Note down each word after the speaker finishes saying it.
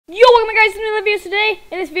Yo, welcome guys to another video today.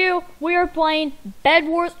 In this video, we are playing Bed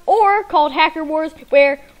Wars, or called Hacker Wars,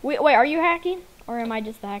 wait, are you hacking? Or am I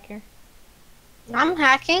just the hacker? I'm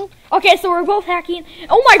hacking. Okay, so we're both hacking.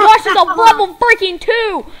 Oh my gosh, it's a level freaking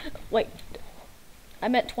 2! Wait, I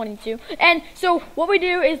meant 22. And so, what we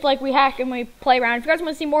do is, like, we hack and we play around. If you guys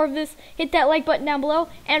want to see more of this, hit that like button down below.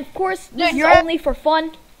 And, of course, this is only for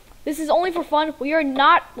fun. This is only for fun. We are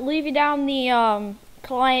not leaving down the,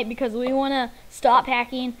 client because we want to stop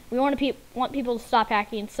hacking. We want people to stop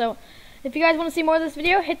hacking. So if you guys want to see more of this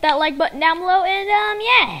video, hit that like button down below, and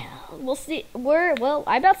yeah, we'll see.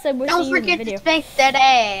 I about said we'll see you in the video. Don't forget to spank that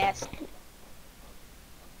ass.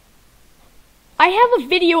 I have a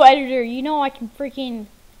video editor. You know I can freaking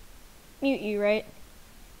mute you, right?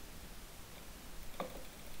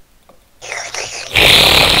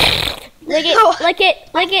 Lick it, lick it,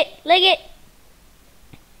 lick it, lick it.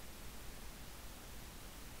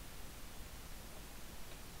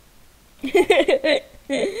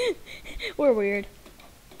 We're weird.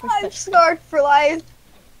 I'm scarred for life.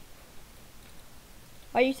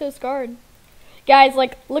 Why are you so scarred? Guys,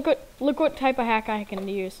 like, look what type of hack I can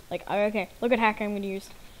use. Like, okay, look what hack I'm gonna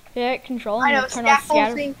use. Hit control and turn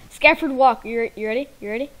on scaffold walk. You ready? You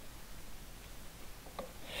ready?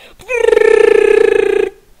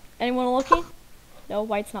 Anyone looking? No,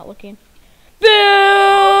 White's not looking. Build!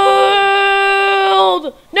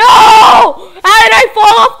 No! How did I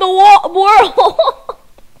fall off the world?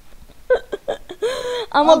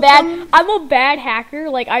 I'm a bad hacker.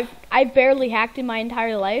 Like I barely hacked in my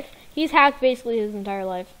entire life. He's hacked basically his entire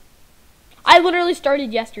life. I literally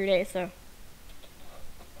started yesterday, so.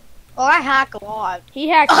 Well, I hack a lot. He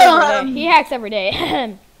hacks every day. He hacks every day.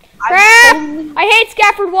 I hate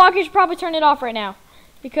scaffold walk. You should probably turn it off right now,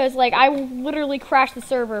 because like I will literally crash the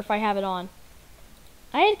server if I have it on.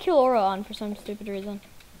 I had Kill Aura on for some stupid reason.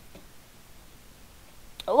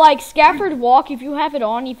 Like, Scaffold Walk, if you have it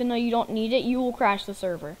on, even though you don't need it, you will crash the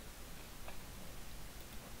server.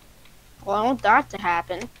 Well, I want that to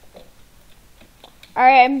happen.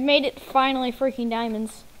 Alright, I made it finally freaking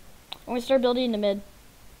diamonds. I'm gonna start building in the mid.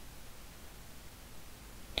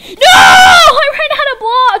 No! I ran out of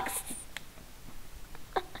blocks!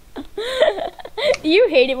 Do you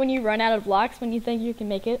hate it when you run out of blocks when you think you can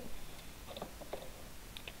make it?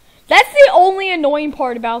 That's the only annoying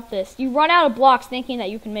part about this. You run out of blocks thinking that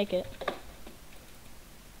you can make it.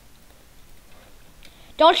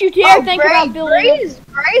 Don't you dare think about building.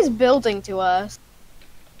 Bray's building to us.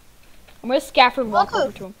 I'm gonna scaffold walk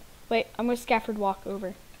over to him. Wait, I'm gonna scaffold walk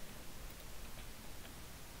over.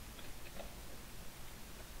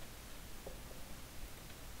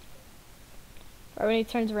 Right when he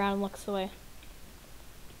turns around and looks away.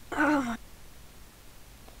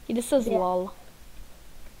 He just says lol.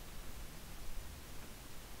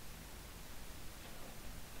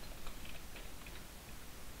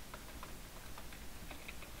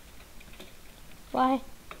 Why?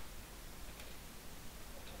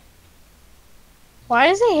 Why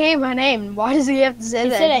does he hate my name? Why does he have to say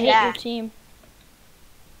that? He said I hate your team.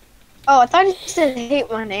 Oh, I thought he said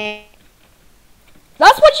hate my name.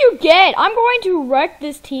 That's what you get. I'm going to wreck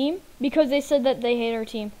this team because they said that they hate our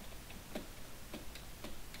team.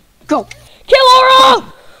 Go. Kill Aura!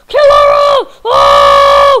 Kill Aura!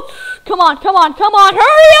 Oh! Come on, come on, come on.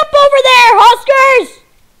 Hurry up over there, Huskers!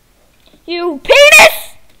 You penis!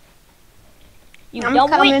 You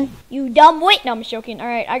dumb wit. You dumb wit. No, I'm just joking.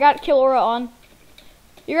 Alright, I got Kill Aura on.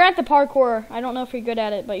 You're at the parkour. I don't know if you're good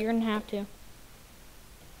at it, but you're gonna have to.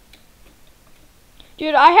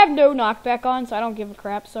 Dude, I have no knockback on, so I don't give a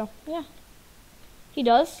crap, so, yeah. He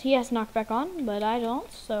does. He has knockback on, but I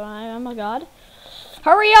don't, so I'm a god.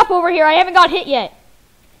 Hurry up over here. I haven't got hit yet.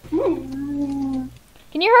 Can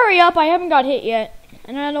you hurry up? I haven't got hit yet.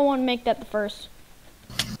 And I don't want to make that the first.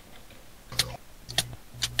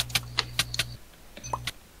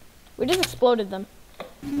 We just exploded them.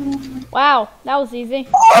 Wow, that was easy.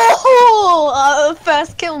 Oh,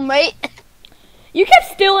 first kill, mate. You kept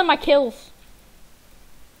stealing my kills.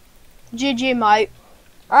 GG, mate.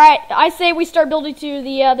 Alright, I say we start building to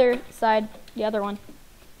the other side. The other one.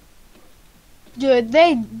 Dude,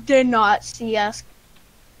 they did not see us.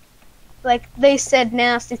 Like, they said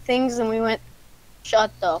nasty things and we went, shut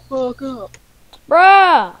the fuck up.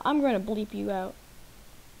 Bruh, I'm gonna bleep you out.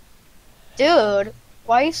 Dude.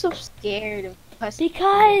 Why are you so scared of us?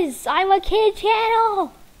 Because I'm a kid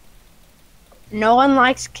channel. No one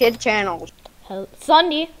likes kid channels.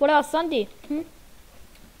 Sunday? What about Sunday?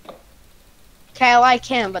 Okay, I like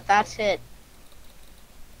him, but that's it.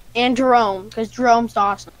 And Jerome, because Jerome's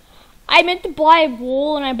awesome. I meant to buy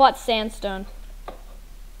wool and I bought sandstone.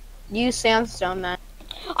 Use sandstone, man.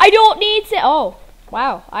 I don't need oh.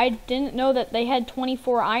 Wow, I didn't know that they had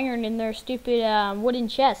 24 iron in their stupid wooden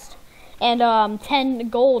chest. And 10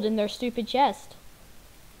 gold in their stupid chest.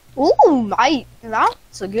 Ooh,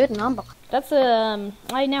 that's a good number. That's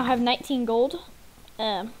I now have 19 gold.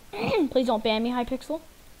 Please don't ban me, Hypixel.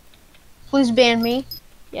 Please ban me.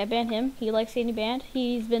 Yeah, ban him. He likes getting banned.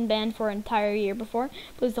 He's been banned for an entire year before.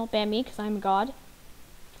 Please don't ban me, because I'm a god.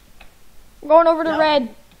 I'm going over to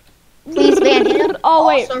red. Please ban him. Oh,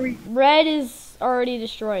 wait. Also, Red is already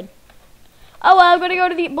destroyed. Oh, well, I'm going to go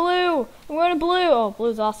to the blue. I'm going to blue. Oh,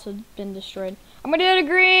 blue's also been destroyed. I'm going to go to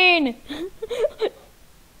green.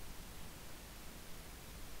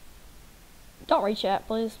 Don't reach out,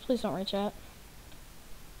 please. Please don't reach out.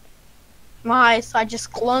 Mice, I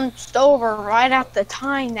just glanced over right at the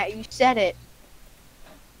time that you said it.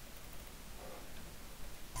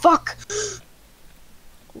 Fuck.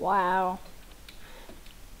 Wow.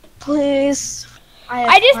 Please.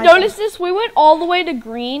 I just noticed this. We went all the way to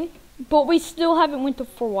green, but we still haven't went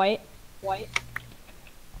for white.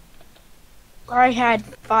 I had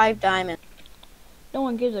 5 diamonds. No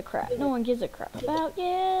one gives a crap. No one gives a crap about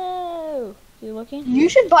you. You looking? You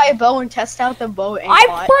should buy a bow and test out the bow.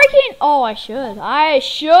 I freaking. Oh, I should. I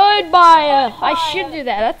should buy a. I should do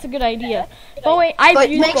that. That's a good idea. But wait,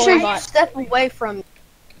 But make sure you step away from.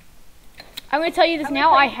 I'm gonna tell you this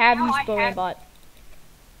now. I have used bow aimbot.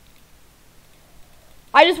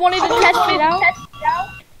 I just wanted to test it out.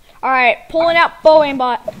 Alright, pulling out bow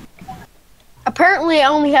aimbot. Apparently, I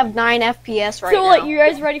only have 9 FPS right now. So, like, you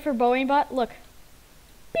guys ready for bow aimbot? Look.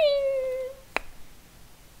 Bing!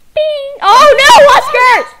 Bing! Oh no,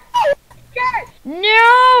 Huskers!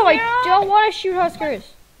 No, I don't want to shoot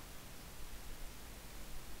Huskers.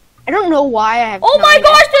 I don't know why I have. Oh my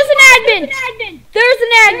gosh, there's an admin! There's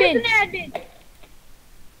an admin!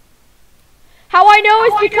 How I know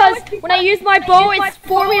is because when I use my bow, it's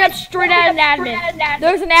forming up straight at an admin.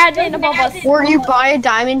 There's an admin above us. Or you buy a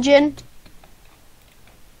diamond gen?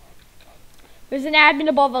 There's an admin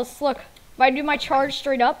above us. Look, if I do my charge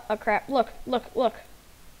straight up, oh crap! Look.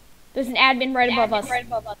 There's an admin right above us.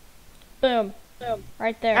 Boom.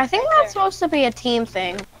 Right there. I think that's supposed to be a team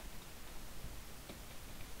thing.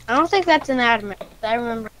 I don't think that's an admin. I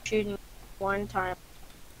remember shooting one time.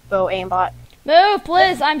 Bow aimbot. Move,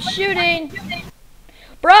 please. I'm shooting.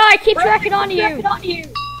 Bruh, I keep tracking onto you.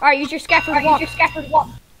 Alright, use your scaffold walk.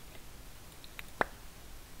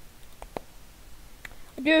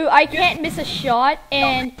 Dude, I can't miss a shot,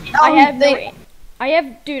 and I have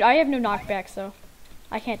no knockback, so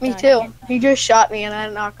I can't die. Me too. He just shot me and I had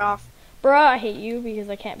to knock off. Bruh, I hate you because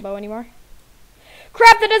I can't bow anymore.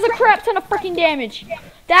 Crap, that does a crap ton of freaking damage.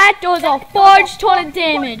 That does a fudge ton of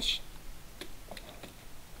damage.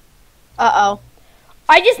 Uh-oh.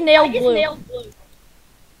 I just nailed blue.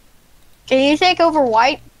 Can you take over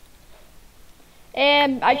white?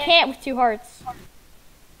 I can't with 2 hearts.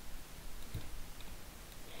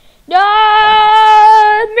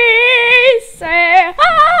 Let me say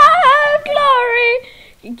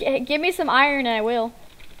glory. Give me some iron and I will.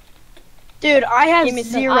 Dude, I have Give me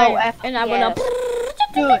 0 FPS. And I went up.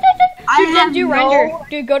 Dude, Dude, do render.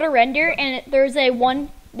 Dude, go to render and there's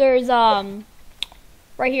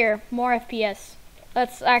right here, more FPS.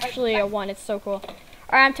 That's actually a 1. It's so cool.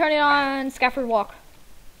 Alright, I'm turning on Scaffold Walk.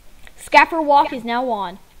 Scaffold Walk is now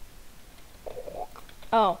on.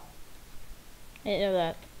 Oh. I didn't know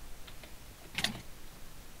that.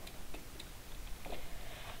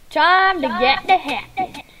 Time to get the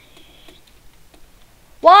heck.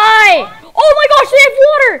 Why? Oh my gosh, they have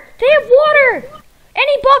water! They have water!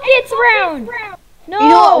 Any buckets around? No.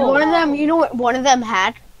 You know what one of them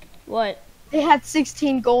had? What? They had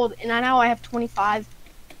 16 gold, and now I have 25.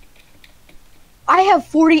 I have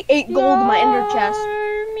 48 gold in my ender chest.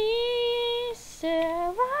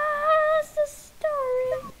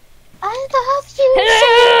 I love you.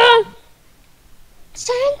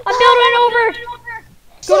 I'm building over.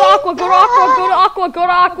 Go to Aqua, go to Aqua, go to Aqua, go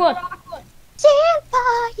to Aqua.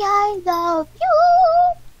 Senpai, I love you.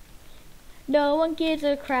 No one gives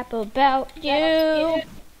a crap about you.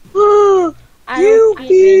 I You don't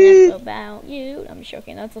give a f about you. I'm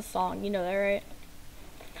joking. That's a song. You know that, right?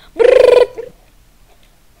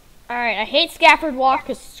 Alright, I hate Scaffold Walk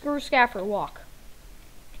because screw Scaffold Walk.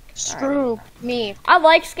 Screw me. I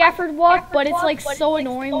like Scaffold Walk, but it's like so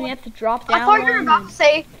annoying when you have to drop down. I thought you were about to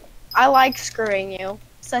say, I like screwing you.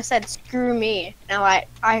 So I said, screw me. Now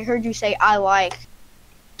I heard you say, I like.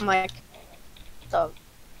 I'm like, so.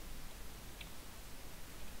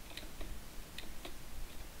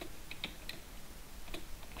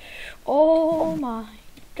 Oh my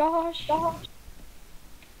gosh.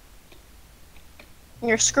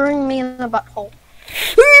 You're screwing me in the butthole.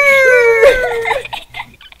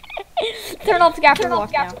 turn off Scaffold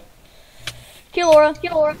Walk now. Kill Laura.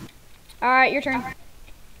 Alright, your turn.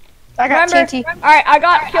 I got TNT. Alright, I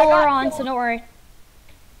got Kill Laura on, so don't worry.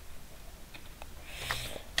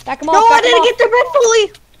 Back him off. No, back I him didn't off. get the bed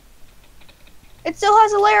fully. It still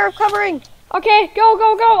has a layer of covering. Okay, go.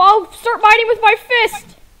 I'll start mining with my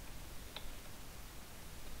fist.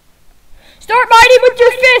 Start mining with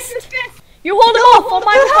your fist. You hold him off. I'll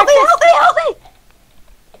mine with my fist. Help me.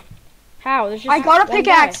 How? There's just I got a one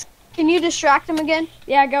pickaxe. guy. Can you distract him again?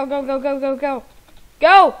 Yeah, go. Go!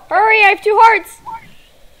 Hurry, I have 2 hearts!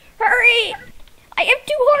 Hurry! I have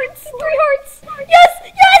 2 hearts! 3 hearts! Yes!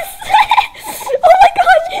 Oh my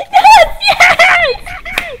gosh! Yes!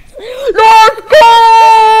 Let's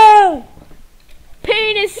go!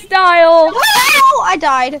 Penis style! Oh, I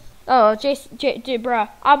died. Oh, bruh.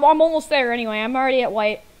 I'm almost there anyway. I'm already at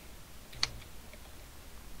white.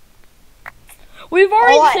 We've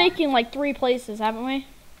already taken like 3 places, haven't we?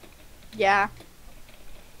 Yeah.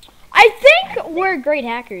 I think we're great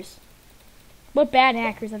hackers. But bad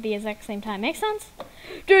hackers at the exact same time. Makes sense?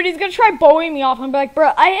 Dude, he's gonna try bowing me off and be like,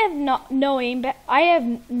 bro, I have no aim back. I have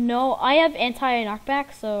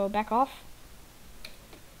anti-knockback, so back off.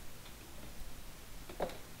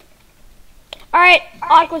 Alright,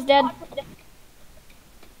 Aqua's dead.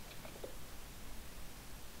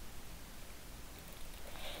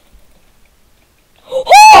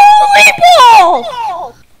 Holy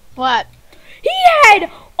balls! What? He had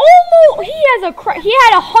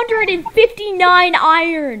 159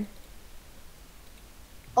 iron.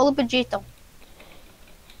 Hola, Pajito.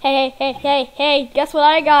 Hey, guess what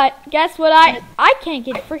I got? Guess what I can't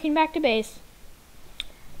get freaking back to base.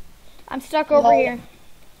 I'm stuck over here.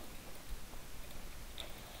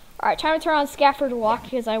 Alright, time to turn on Scaffold Walk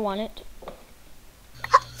because I want it.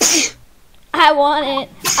 I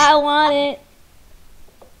want it.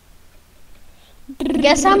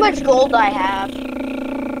 Guess how much gold I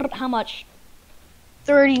have? How much?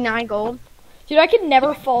 39 gold. Dude, I could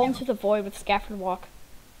never fall into the void with Scaffold Walk.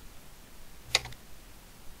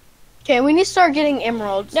 Okay, we need to start getting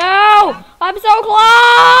emeralds. No! I'm so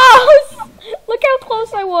close! Look how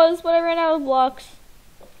close I was, but I ran out of blocks.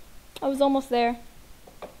 I was almost there.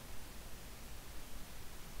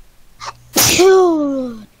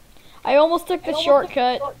 I almost took the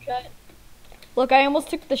shortcut. Look, I almost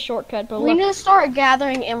took the shortcut, but We look. need to start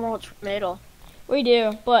gathering emeralds from middle. We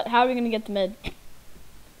do, but how are we going to get the mid?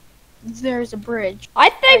 There's a bridge. I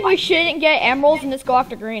think we shouldn't get emeralds and just go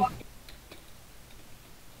after green.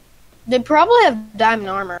 They probably have diamond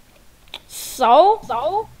armor. So?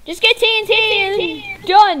 Just get TNT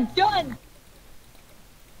and done.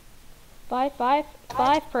 Five,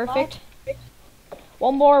 perfect.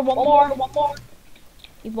 One more.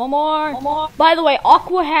 Need one more. By the way,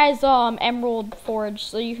 Aqua has emerald forge,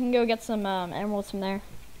 so you can go get some emeralds from there.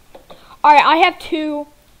 Alright, I have 2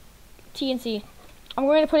 TNT. I'm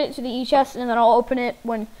going to put it into the E-chest, and then I'll open it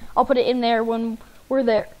when I'll put it in there when we're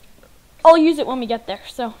there. I'll use it when we get there.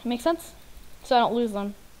 So, make sense? So I don't lose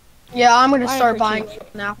them. Yeah, I'm gonna start buying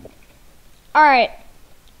now. Alright.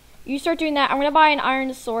 You start doing that. I'm gonna buy an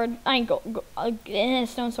iron sword. And a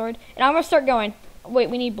stone sword. And I'm gonna start going.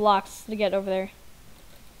 Wait, we need blocks to get over there.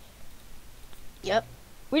 Yep.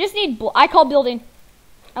 We just need I call building.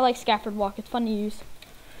 I like Scaffold Walk. It's fun to use.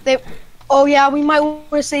 Oh yeah, we might want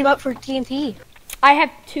to save up for TNT. I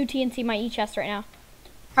have 2 TNT in my E-chest right now.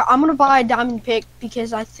 I'm gonna buy a diamond pick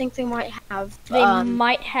because I think they might have. They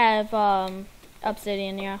might have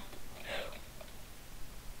obsidian, yeah.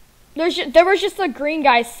 There was just a green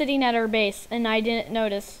guy sitting at our base, and I didn't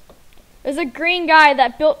notice. There's a green guy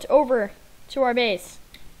that built over to our base.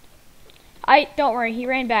 Don't worry, he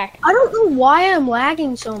ran back. I don't know why I'm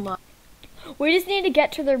lagging so much. We just need to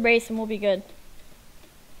get to their base, and we'll be good.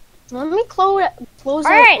 Let me close All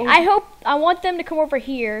right, I want them to come over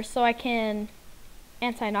here so I can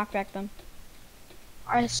anti-knockback them.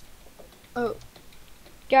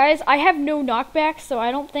 Guys, I have no knockback, so I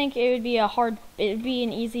don't think it would be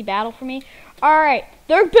an easy battle for me. All right,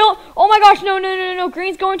 they're built. Oh my gosh, no.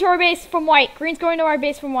 Green's going to our base from white.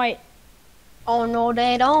 Oh no,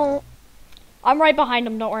 they don't. I'm right behind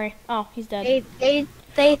him. Don't worry. Oh, he's dead. They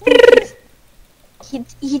think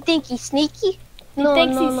he think he's sneaky. He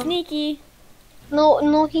thinks he's sneaky.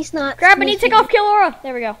 No, he's not. Grab, I need to take off Kill Laura.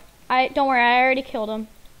 There we go. Don't worry, I already killed him.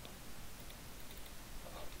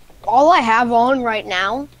 All I have on right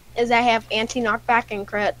now is I have anti-knockback and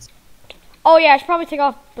crits. Oh yeah, I should probably take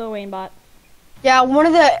off the Wayne bot. Yeah, one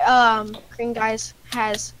of the green guys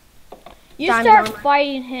has. You start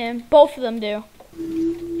fighting him. Both of them do.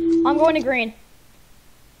 I'm going to green.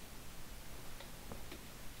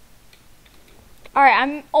 Alright,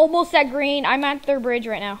 I'm almost at green. I'm at their bridge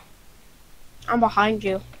right now. I'm behind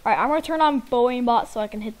you. Alright, I'm gonna turn on Boeing bot so I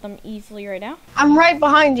can hit them easily right now. I'm right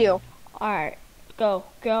behind you. Alright, go,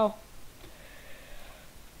 go.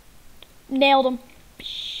 Nailed him.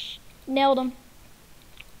 Nailed him.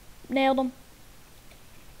 Nailed him.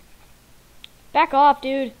 Back off,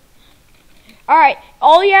 dude. Alright,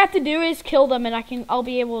 all you have to do is kill them and I'll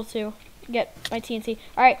be able to get my TNT.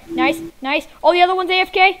 Alright, nice, nice. Oh, the other one's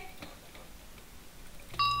AFK?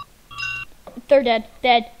 They're dead,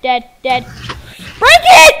 dead, dead, dead. Break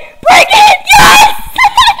it! Break it! Yes!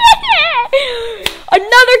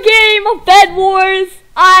 Another game of Bed Wars.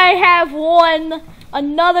 I have won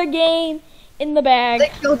another game in the bag. They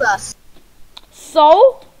killed us.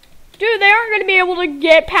 So? Dude, they aren't going to be able to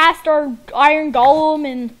get past our Iron Golem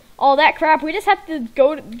and all that crap. We just have to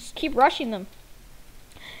just keep rushing them.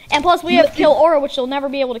 And plus, we have Kill Aura, which they'll never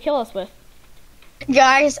be able to kill us with.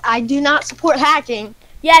 Guys, I do not support hacking.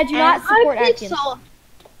 Yeah, do not support I think hacking. so.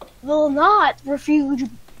 Will not refuse.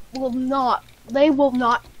 Will not. They will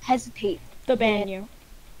not hesitate To ban you.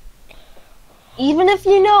 even if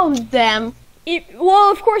you know them.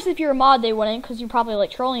 Well, of course, if you're a mod, they wouldn't, because you're probably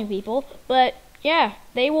like trolling people. But yeah,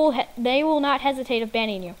 they will not hesitate of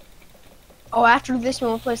banning you. Oh, after this,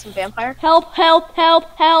 we'll play some vampire. Help! Help!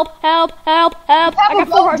 Help! Help! Help! Help! Help! I got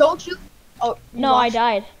 4 hearts. Don't you? Oh No, I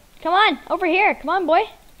died. Come on, over here. Come on, boy.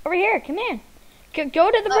 Over here. Come in.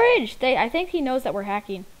 Go to the bridge. I think he knows that we're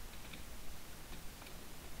hacking.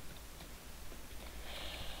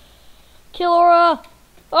 Kill Aura.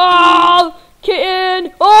 Oh,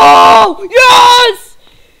 kitten. Oh, yes!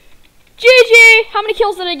 GG. How many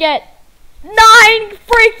kills did I get? 9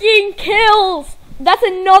 freaking kills. That's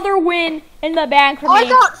another win in the bag for me. I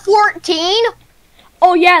got 14.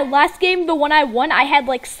 Oh yeah, last game, the one I won, I had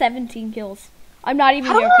like 17 kills. I'm not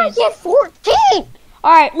even How did I joking. get 14?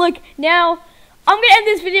 Alright, look, now, I'm going to end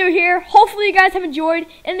this video here. Hopefully you guys have enjoyed,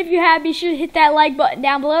 and if you have, be sure to hit that like button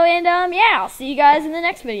down below, and yeah, I'll see you guys in the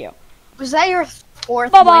next video. Was that your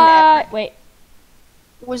 4th Bye-bye. win ever? Wait,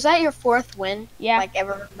 Was that your 4th win? yeah. Like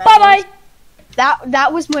ever? Bye-bye.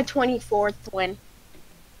 That was my 24th win.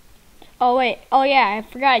 Oh, wait. Oh, yeah,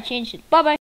 I forgot I changed it. Bye-bye.